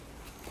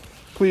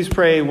Please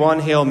pray one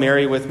Hail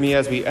Mary with me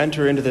as we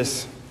enter into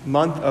this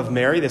month of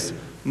Mary, this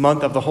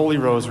month of the Holy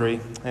Rosary,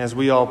 as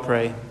we all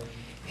pray.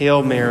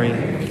 Hail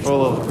Mary,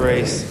 full of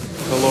grace,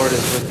 the Lord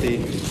is with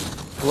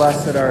thee.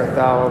 Blessed art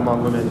thou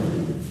among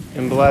women,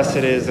 and blessed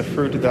is the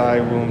fruit of thy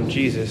womb,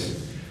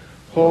 Jesus.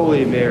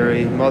 Holy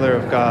Mary, Mother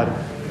of God,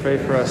 pray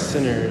for us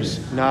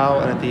sinners, now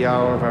and at the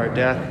hour of our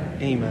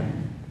death. Amen.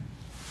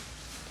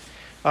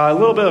 A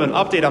little bit of an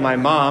update on my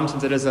mom,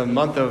 since it is a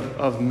month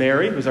of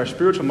Mary, who's our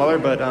spiritual mother,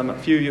 but a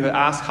few of you have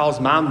asked, how's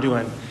mom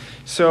doing?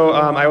 So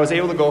I was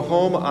able to go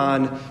home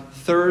on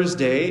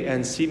Thursday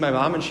and see my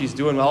mom, and she's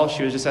doing well.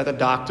 She was just at the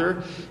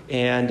doctor,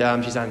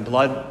 and she's on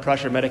blood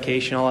pressure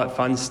medication, all that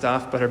fun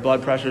stuff, but her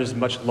blood pressure is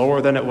much lower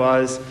than it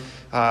was,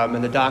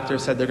 and the doctor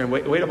said they're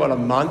going to wait about a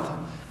month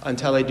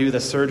until they do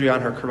the surgery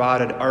on her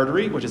carotid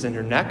artery, which is in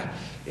her neck,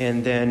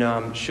 and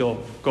then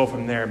she'll go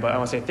from there. But I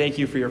want to say thank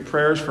you for your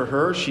prayers for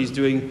her. She's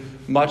doing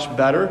much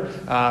better,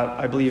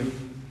 I believe,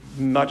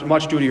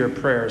 much due to your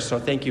prayers, so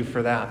thank you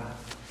for that.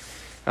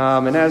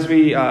 And as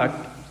we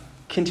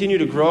continue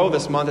to grow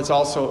this month,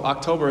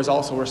 October is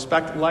also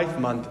Respect Life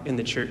Month in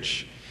the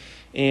church.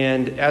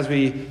 And as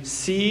we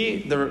see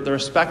the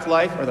Respect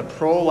Life or the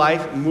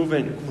pro-life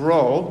movement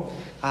grow,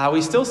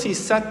 we still see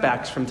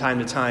setbacks from time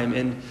to time,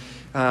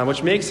 and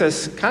which makes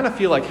us kind of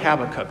feel like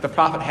Habakkuk, the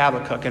prophet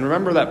Habakkuk. And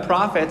remember that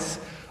prophets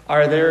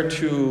are there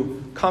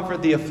to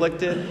comfort the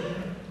afflicted,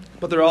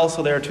 but they're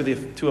also there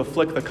to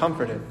afflict the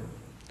comforted.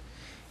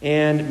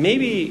 And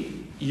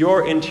maybe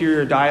your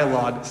interior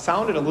dialogue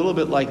sounded a little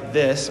bit like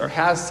this, or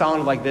has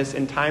sounded like this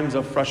in times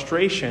of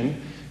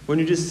frustration when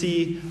you just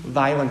see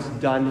violence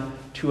done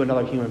to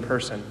another human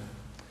person.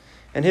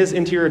 And his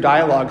interior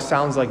dialogue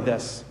sounds like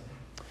this.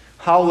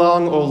 How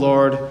long, O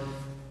Lord,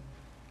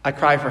 I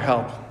cry for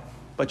help,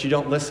 but you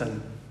don't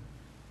listen.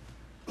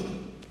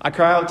 I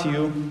cry out to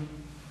you,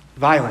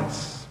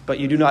 violence, but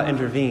you do not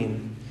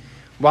intervene.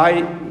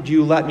 Why do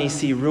you let me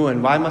see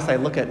ruin? Why must I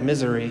look at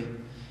misery?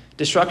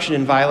 Destruction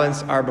and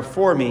violence are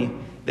before me.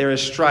 There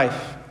is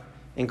strife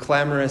and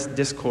clamorous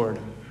discord.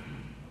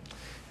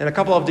 And a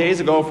couple of days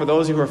ago, for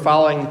those who were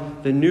following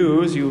the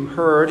news, you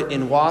heard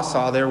in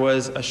Wausau there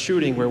was a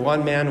shooting where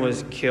one man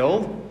was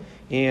killed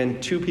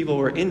and 2 people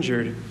were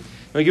injured. And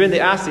we begin to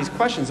ask these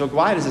questions, like,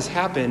 why does this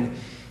happen?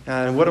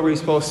 And what are we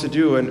supposed to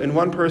do? And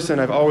one person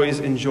I've always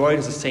enjoyed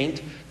as a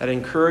saint that I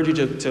encourage you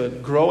to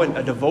grow in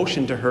a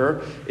devotion to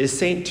her is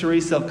Saint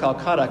Teresa of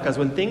Calcutta, because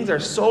when things are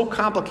so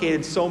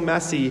complicated, so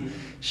messy,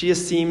 she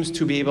just seems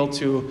to be able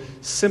to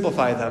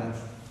simplify them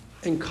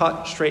and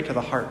cut straight to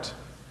the heart.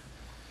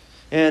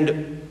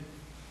 And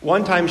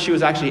one time she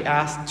was actually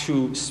asked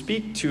to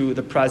speak to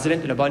the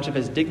president and a bunch of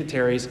his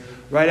dignitaries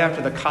right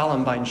after the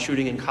Columbine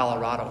shooting in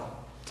Colorado.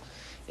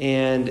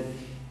 And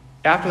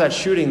after that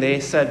shooting, they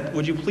said,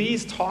 would you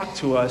please talk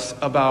to us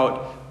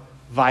about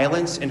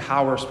violence and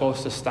how we're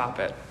supposed to stop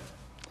it?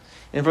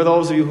 And for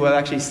those of you who have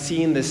actually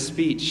seen this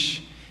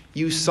speech,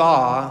 you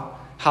saw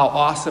how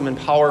awesome and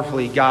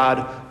powerfully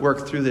God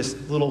worked through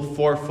this little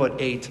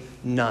 4'8"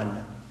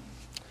 nun.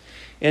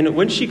 And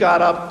when she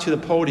got up to the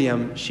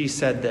podium, she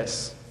said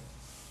this: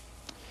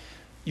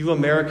 you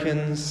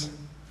Americans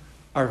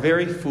are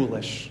very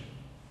foolish.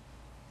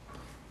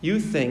 You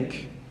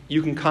think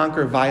you can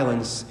conquer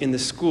violence in the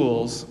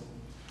schools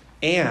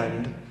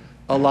and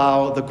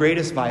allow the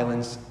greatest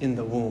violence in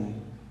the womb.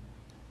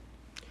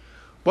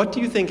 What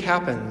do you think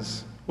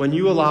happens when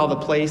you allow the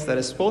place that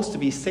is supposed to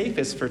be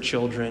safest for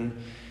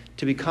children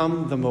to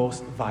become the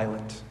most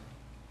violent?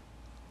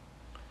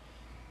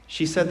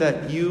 She said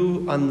that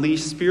you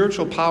unleash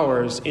spiritual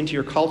powers into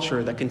your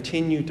culture that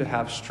continue to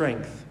have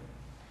strength.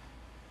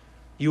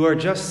 You are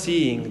just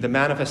seeing the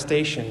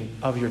manifestation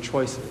of your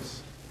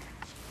choices.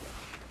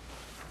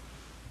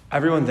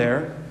 Everyone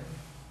there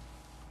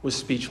was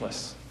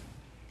speechless.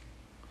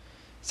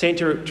 Saint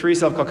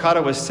Teresa of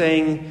Calcutta was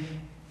saying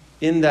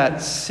in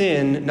that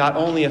sin not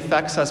only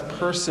affects us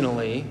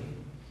personally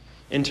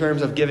in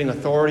terms of giving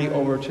authority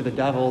over to the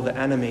devil, the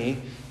enemy,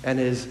 and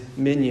his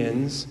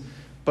minions,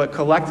 but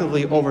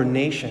collectively over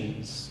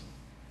nations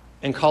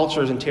and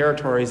cultures and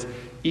territories,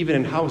 even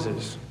in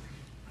houses.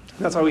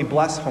 That's why we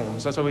bless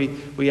homes. That's why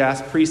we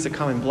ask priests to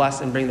come and bless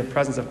and bring the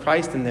presence of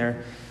Christ in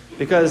there,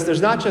 because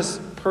there's not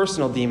just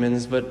personal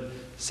demons, but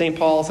St.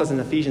 Paul says in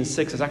Ephesians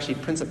 6, there's actually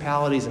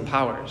principalities and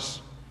powers.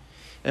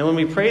 And when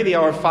we pray the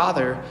Our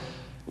Father,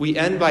 we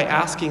end by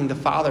asking the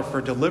Father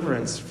for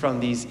deliverance from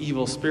these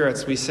evil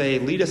spirits. We say,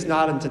 lead us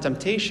not into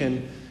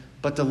temptation,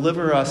 but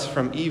deliver us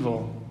from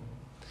evil.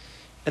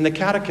 And the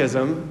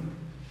Catechism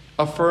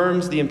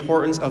affirms the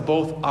importance of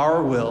both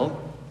our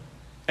will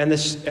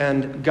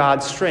and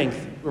God's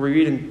strength. Where we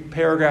read in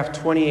paragraph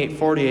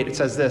 2848, it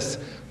says this: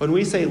 when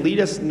we say lead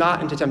us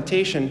not into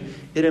temptation,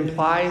 it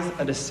implies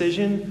a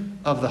decision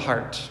of the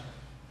heart.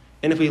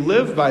 And if we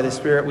live by the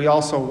Spirit, we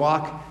also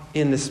walk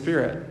in the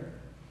Spirit.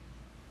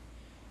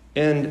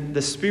 And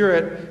the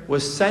Spirit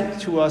was sent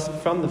to us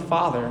from the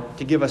Father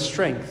to give us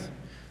strength.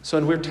 So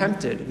when we're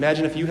tempted,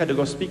 imagine if you had to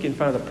go speak in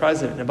front of the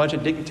president and a bunch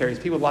of dignitaries,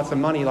 people with lots of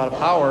money, a lot of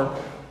power,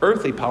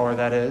 earthly power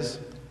that is.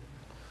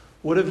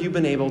 would have you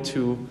been able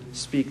to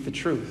speak the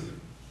truth?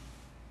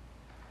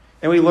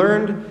 And we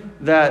learned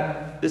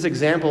that this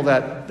example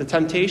that the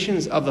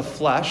temptations of the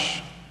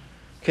flesh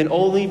can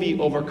only be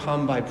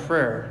overcome by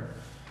prayer.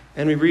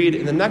 And we read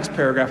in the next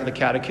paragraph of the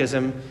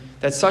Catechism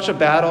that such a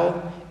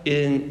battle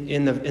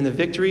in the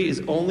victory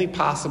is only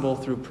possible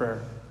through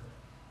prayer.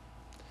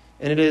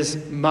 And it is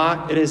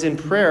in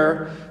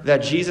prayer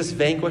that Jesus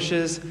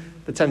vanquishes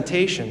the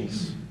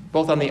temptations,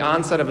 both on the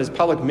onset of his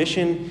public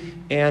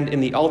mission and in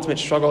the ultimate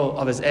struggle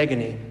of his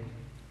agony.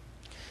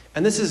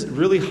 And this is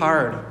really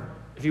hard.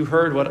 If you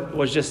heard what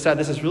was just said,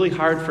 this is really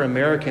hard for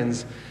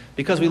Americans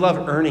because we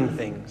love earning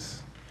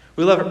things.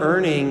 We love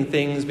earning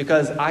things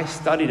because I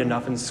studied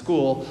enough in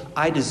school,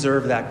 I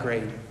deserve that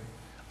grade.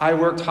 I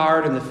worked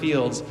hard in the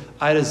fields,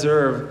 I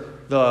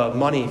deserve the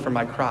money for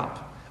my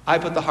crop. I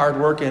put the hard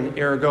work in,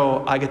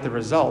 ergo, I get the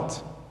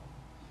result.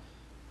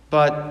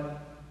 But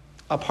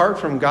apart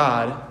from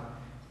God,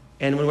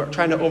 and when we're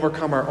trying to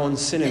overcome our own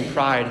sin and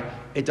pride,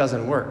 it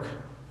doesn't work.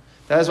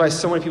 That is why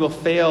so many people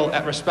fail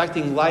at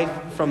respecting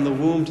life from the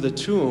womb to the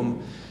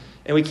tomb,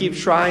 and we keep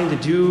trying to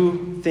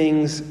do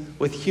things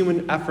with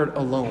human effort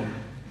alone.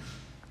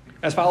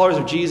 As followers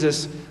of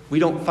Jesus, we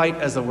don't fight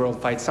as the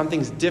world fights.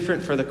 Something's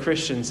different for the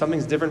Christian.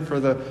 Something's different for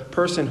the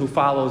person who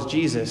follows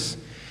Jesus.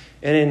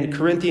 And in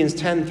Corinthians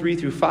 10,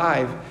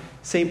 3-5,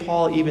 St.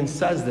 Paul even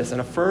says this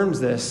and affirms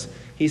this.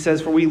 He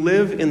says, "For we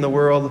live in the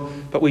world,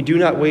 but we do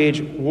not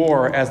wage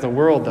war as the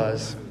world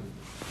does."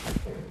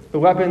 The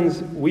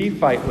weapons we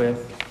fight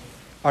with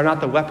are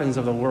not the weapons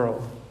of the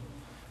world.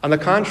 On the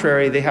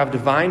contrary, they have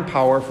divine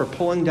power for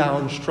pulling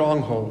down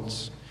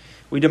strongholds.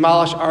 We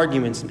demolish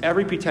arguments and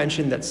every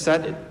pretension that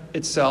set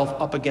itself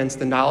up against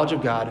the knowledge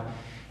of God,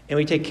 and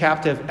we take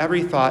captive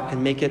every thought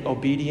and make it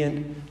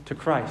obedient to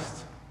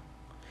Christ.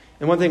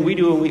 And one thing we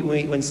do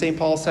when St.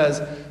 Paul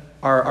says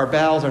our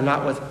battles are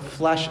not with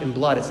flesh and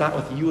blood, it's not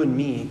with you and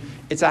me,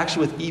 it's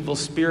actually with evil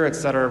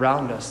spirits that are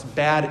around us,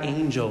 bad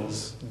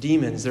angels,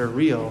 demons, they're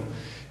real.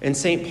 And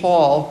St.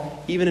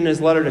 Paul, even in his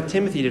letter to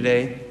Timothy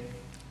today,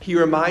 he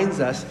reminds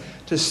us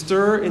to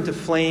stir into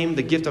flame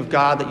the gift of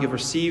God that you have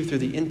received through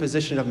the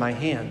imposition of my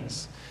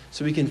hands,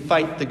 so we can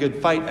fight the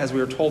good fight as we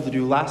were told to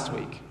do last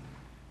week.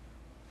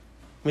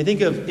 When we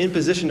think of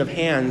imposition of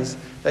hands,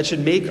 that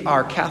should make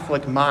our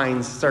Catholic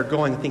minds start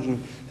going,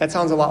 thinking, that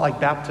sounds a lot like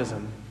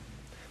baptism.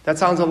 That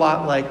sounds a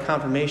lot like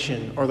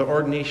confirmation or the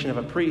ordination of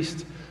a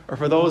priest, or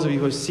for those of you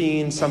who have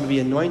seen somebody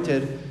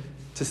anointed,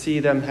 to see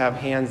them have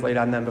hands laid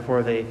on them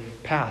before they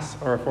pass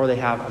or before they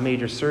have a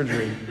major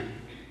surgery.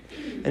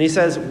 And he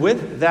says,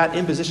 with that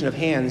imposition of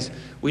hands,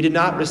 we did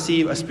not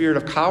receive a spirit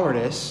of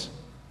cowardice,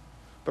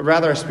 but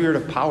rather a spirit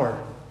of power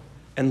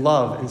and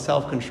love and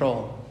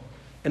self-control.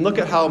 And look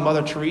at how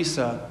Mother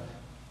Teresa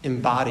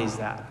embodies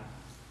that.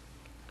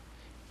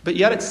 But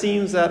yet it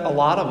seems that a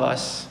lot of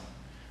us,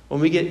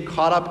 when we get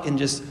caught up in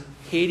just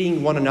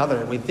hating one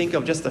another, we think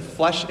of just the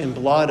flesh and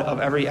blood of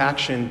every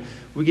action,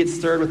 we get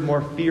stirred with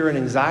more fear and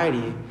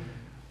anxiety,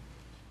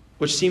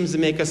 which seems to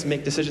make us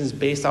make decisions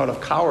based out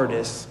of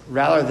cowardice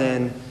rather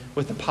than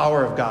with the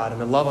power of God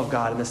and the love of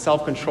God and the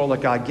self-control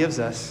that God gives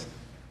us.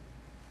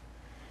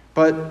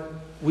 But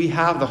we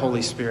have the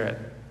Holy Spirit.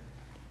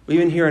 We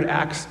even hear in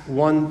Acts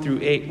 1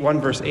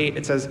 verse 8,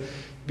 it says,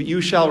 "But you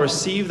shall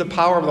receive the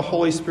power of the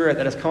Holy Spirit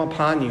that has come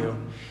upon you,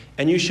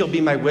 and you shall be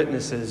my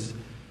witnesses."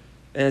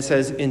 And it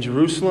says, in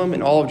Jerusalem,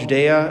 in all of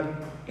Judea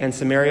and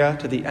Samaria,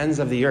 to the ends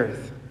of the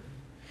earth.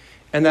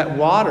 And that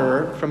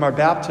water from our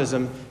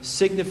baptism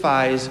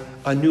signifies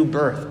a new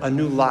birth, a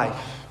new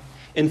life.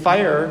 In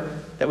fire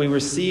that we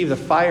receive, the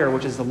fire,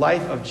 which is the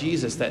life of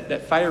Jesus,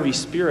 that fiery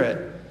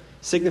spirit,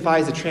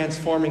 signifies the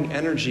transforming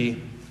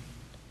energy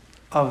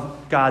of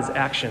God's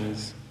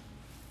actions.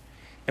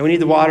 And we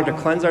need the water to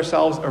cleanse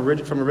ourselves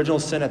from original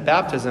sin at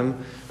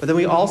baptism, but then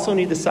we also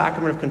need the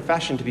sacrament of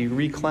confession to be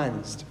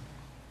re-cleansed.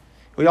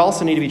 We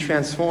also need to be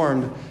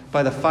transformed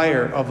by the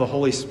fire of the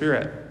Holy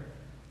Spirit.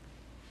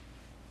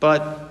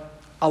 But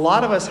a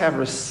lot of us have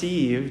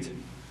received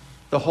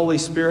the Holy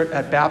Spirit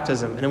at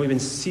baptism, and then we've been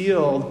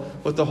sealed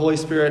with the Holy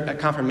Spirit at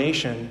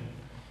confirmation,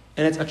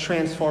 and it's a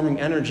transforming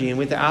energy, and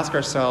we have to ask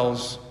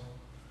ourselves,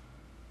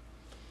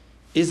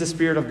 is the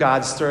Spirit of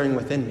God stirring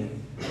within me?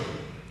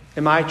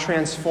 Am I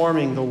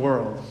transforming the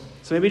world?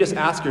 So maybe just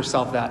ask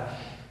yourself that.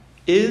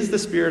 Is the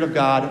Spirit of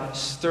God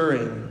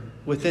stirring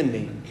within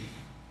me?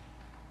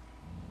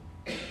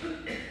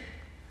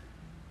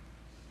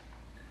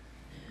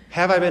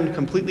 Have I been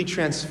completely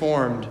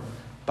transformed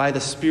by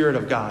the Spirit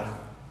of God?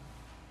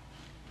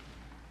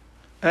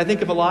 And I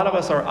think if a lot of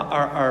us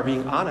are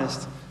being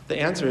honest, the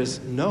answer is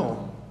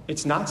no,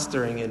 it's not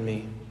stirring in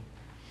me.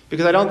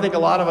 Because I don't think a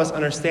lot of us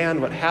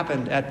understand what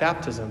happened at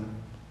baptism.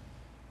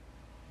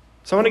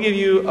 So I want to give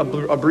you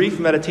a brief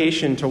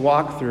meditation to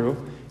walk through,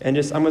 and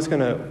I'm just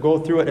going to go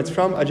through it. It's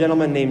from a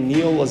gentleman named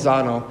Neil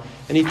Lozano,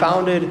 and he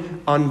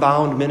founded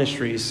Unbound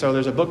Ministries. So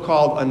there's a book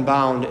called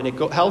Unbound, and it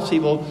helps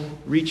people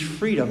reach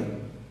freedom.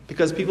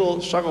 Because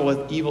people struggle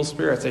with evil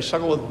spirits. They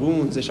struggle with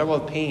wounds. They struggle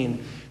with pain.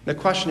 And the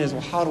question is,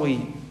 well, how do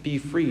we be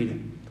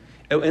freed?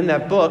 In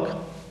that book,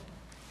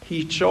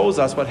 he shows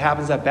us what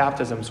happens at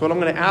baptism. So what I'm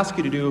going to ask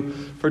you to do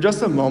for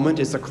just a moment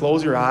is to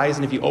close your eyes,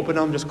 and if you open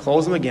them, just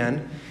close them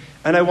again.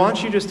 And I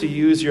want you just to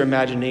use your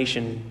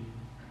imagination.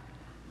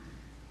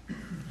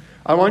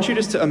 I want you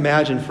just to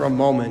imagine for a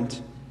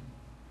moment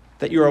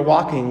that you are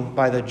walking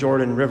by the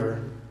Jordan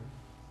River.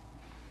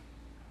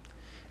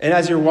 And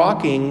as you're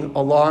walking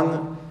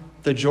along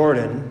the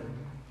Jordan,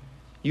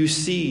 you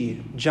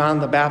see John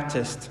the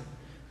Baptist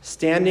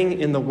standing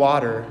in the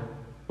water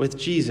with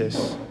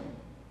Jesus.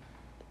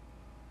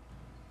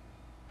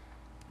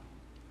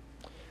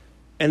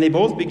 And they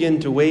both begin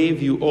to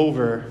wave you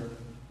over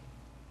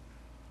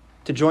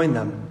to join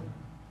them.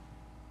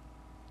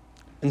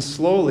 And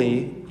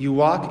slowly you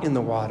walk in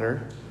the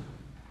water,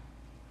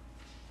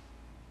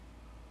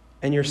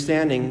 and you're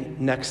standing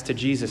next to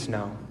Jesus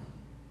now.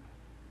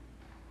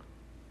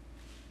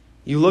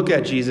 You look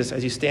at Jesus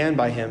as you stand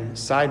by him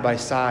side by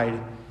side,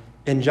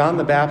 and John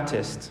the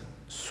Baptist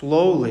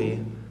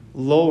slowly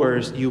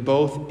lowers you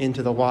both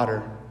into the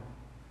water.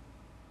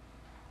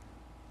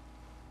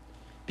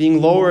 Being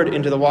lowered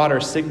into the water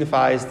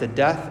signifies the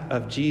death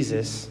of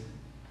Jesus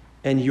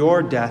and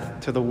your death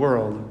to the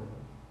world.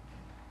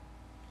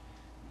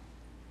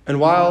 And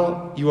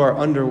while you are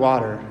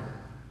underwater,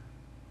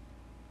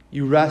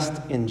 you rest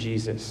in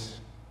Jesus.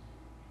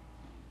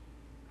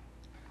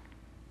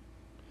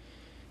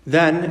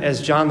 Then,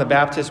 as John the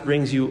Baptist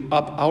brings you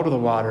up out of the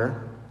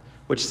water,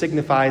 which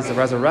signifies the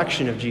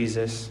resurrection of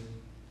Jesus,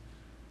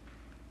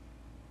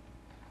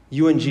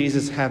 you and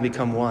Jesus have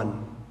become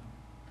one.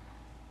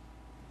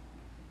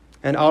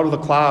 And out of the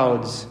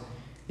clouds,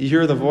 you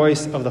hear the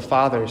voice of the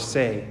Father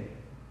say,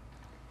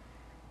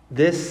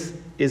 "This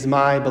is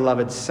my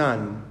beloved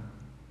Son.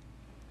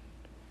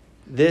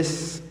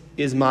 This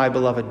is my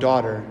beloved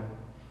daughter,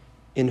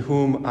 in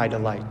whom I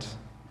delight."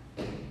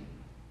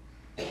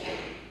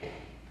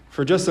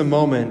 For just a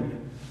moment,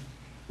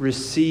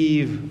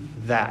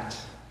 receive that.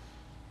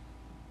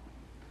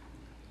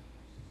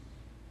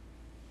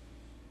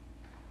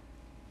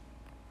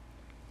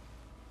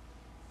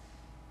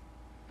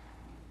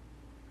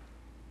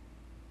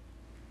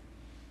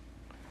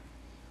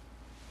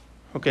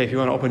 Okay, if you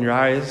want to open your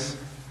eyes,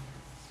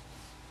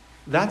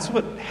 that's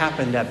what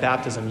happened at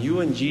baptism. You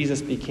and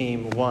Jesus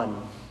became one.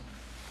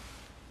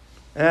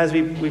 And as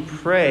we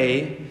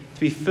pray to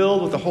be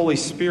filled with the Holy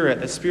Spirit,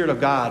 the Spirit of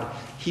God,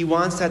 he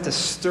wants that to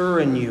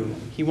stir in you.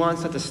 He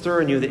wants that to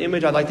stir in you. The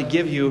image I'd like to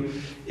give you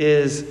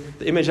is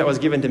the image that was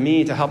given to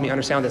me to help me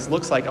understand what this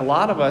looks like. A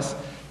lot of us,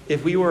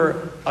 if we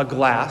were a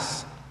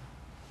glass,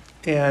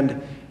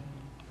 and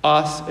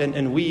us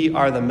and we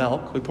are the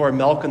milk, we pour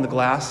milk in the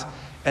glass,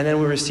 and then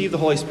we receive the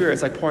Holy Spirit.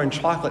 It's like pouring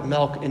chocolate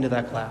milk into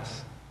that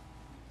glass.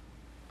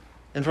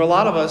 And for a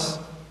lot of us,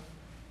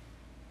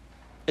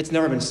 it's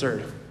never been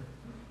stirred.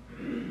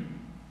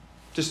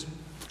 Just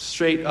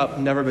straight up,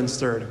 never been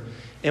stirred.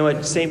 And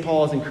what St.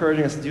 Paul is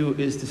encouraging us to do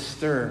is to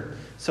stir,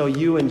 so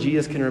you and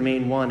Jesus can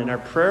remain one. And our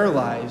prayer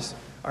lives,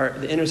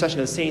 the intercession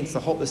of the saints,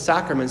 the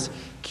sacraments,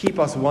 keep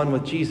us one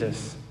with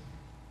Jesus.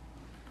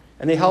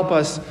 And they help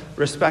us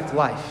respect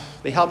life.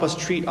 They help us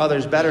treat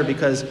others better,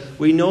 because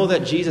we know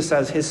that Jesus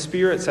says, his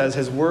Spirit says,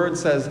 his word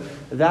says,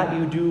 that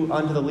you do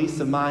unto the least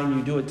of mine,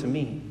 you do it to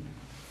me.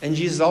 And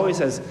Jesus always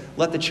says,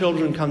 let the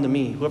children come to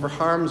me. Whoever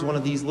harms one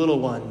of these little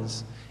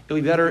ones, it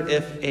would be better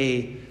if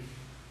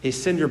a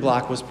cinder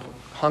block was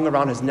hung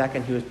around his neck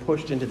and he was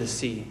pushed into the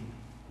sea.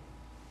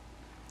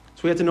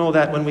 So we have to know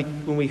that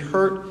when we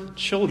hurt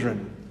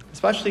children,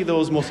 especially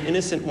those most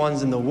innocent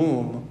ones in the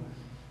womb,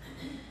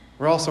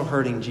 we're also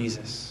hurting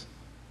Jesus.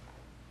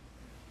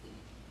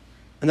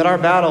 And that our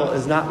battle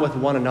is not with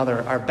one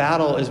another. Our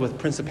battle is with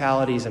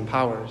principalities and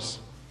powers.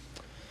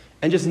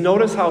 And just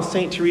notice how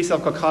St. Teresa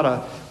of Calcutta,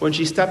 when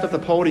she stepped up the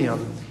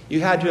podium, you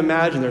had to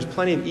imagine there's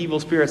plenty of evil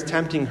spirits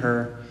tempting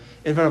her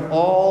in front of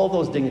all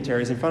those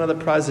dignitaries, in front of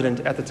the president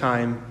at the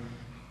time,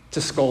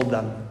 to scold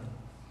them.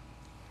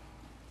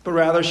 But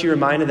rather, she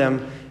reminded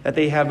them that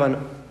they have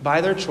been, by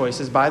their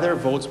choices, by their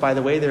votes, by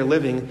the way they're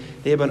living,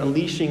 they have been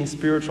unleashing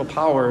spiritual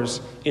powers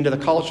into the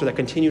culture that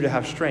continue to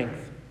have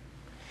strength.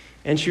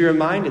 And she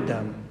reminded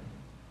them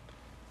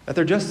that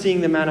they're just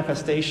seeing the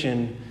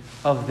manifestation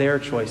of their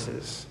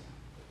choices.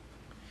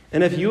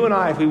 And if you and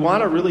I, if we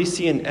want to really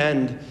see an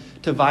end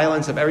to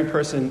violence of every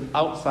person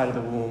outside of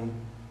the womb,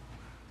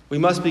 we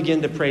must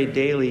begin to pray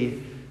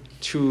daily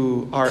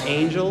to our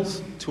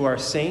angels, to our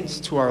saints,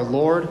 to our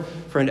Lord,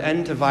 for an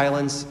end to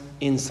violence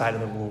inside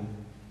of the womb.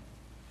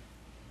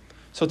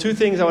 So 2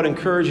 things I would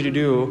encourage you to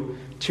do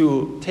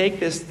to take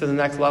this to the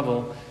next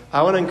level.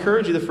 I want to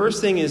encourage you. The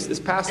first thing is, this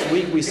past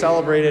week we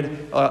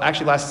celebrated,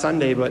 actually last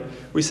Sunday, but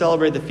we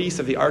celebrated the Feast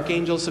of the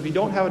Archangels. So if you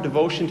don't have a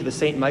devotion to the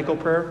St. Michael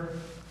prayer,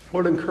 I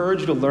would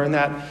encourage you to learn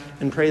that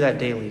and pray that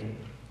daily.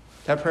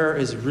 That prayer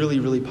is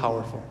really, really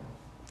powerful.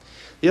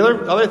 The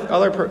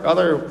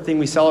other thing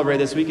we celebrate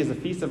this week is the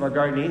Feast of our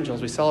Guardian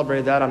Angels. We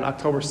celebrated that on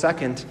October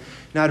 2nd.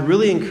 Now I'd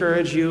really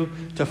encourage you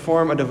to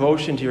form a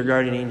devotion to your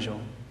guardian angel.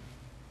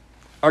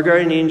 Our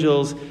guardian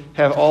angels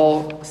have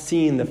all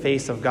seen the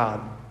face of God.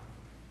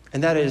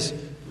 And that is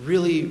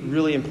really,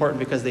 really important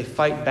because they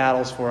fight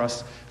battles for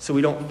us so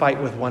we don't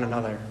fight with one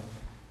another.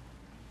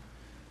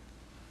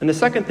 And the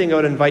second thing I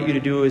would invite you to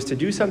do is to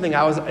do something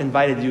I was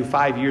invited to do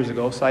 5 years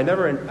ago. So I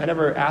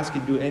never asked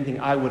you to do anything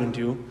I wouldn't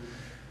do.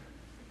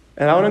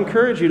 And I would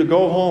encourage you to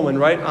go home and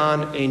write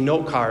on a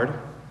note card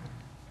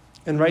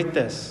and write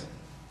this: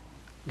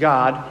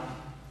 God,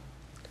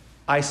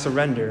 I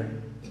surrender,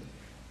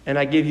 and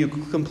I give you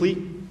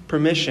complete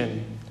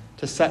permission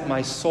to set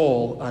my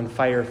soul on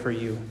fire for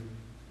you.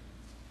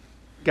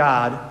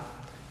 God,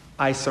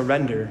 I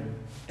surrender,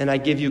 and I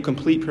give you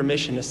complete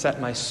permission to set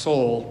my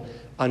soul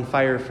on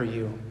fire for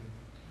you.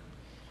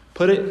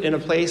 Put it in a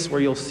place where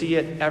you'll see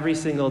it every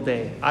single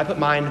day. I put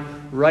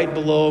mine right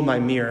below my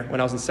mirror when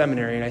I was in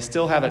seminary, and I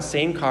still have that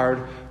same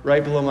card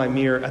right below my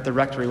mirror at the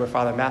rectory where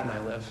Father Matt and I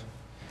live.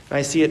 And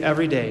I see it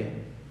every day.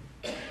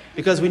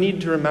 Because we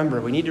need to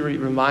remember, we need to be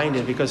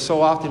reminded, because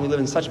so often we live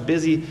in such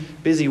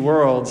busy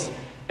worlds,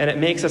 and it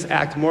makes us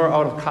act more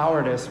out of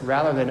cowardice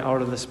rather than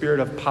out of the spirit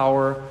of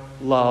power,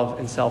 love,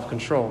 and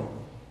self-control.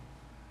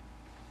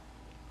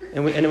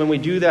 And when we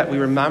do that, we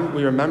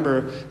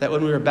remember that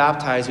when we were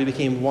baptized, we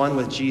became one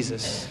with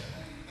Jesus.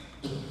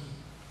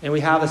 And we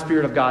have the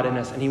Spirit of God in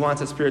us, and He wants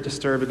that Spirit to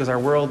stir because our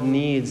world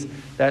needs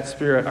that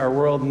Spirit. Our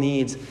world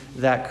needs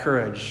that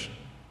courage.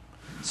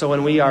 So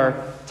when we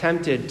are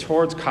tempted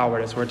towards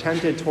cowardice, we're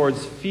tempted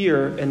towards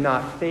fear and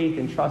not faith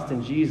and trust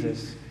in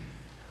Jesus,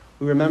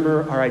 we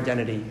remember our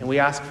identity, and we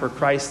ask for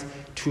Christ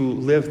to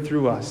live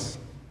through us.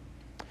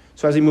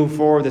 So as we move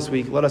forward this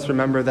week, let us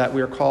remember that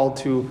we are called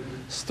to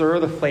stir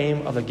the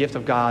flame of the gift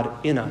of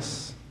God in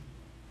us.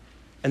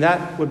 And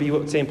that would be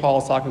what St. Paul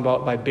is talking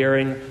about by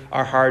bearing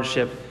our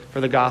hardship for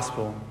the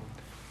gospel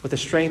with the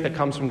strength that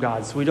comes from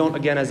God. So we don't,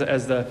 again, as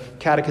the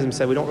Catechism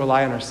said, we don't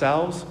rely on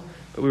ourselves,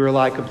 but we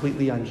rely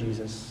completely on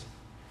Jesus.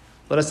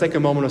 Let us take a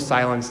moment of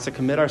silence to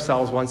commit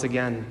ourselves once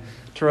again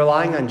to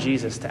relying on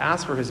Jesus, to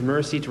ask for His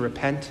mercy, to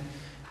repent,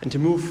 and to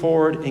move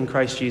forward in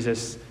Christ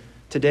Jesus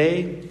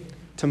today,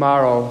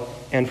 tomorrow,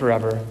 and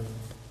forever.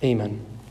 Amen.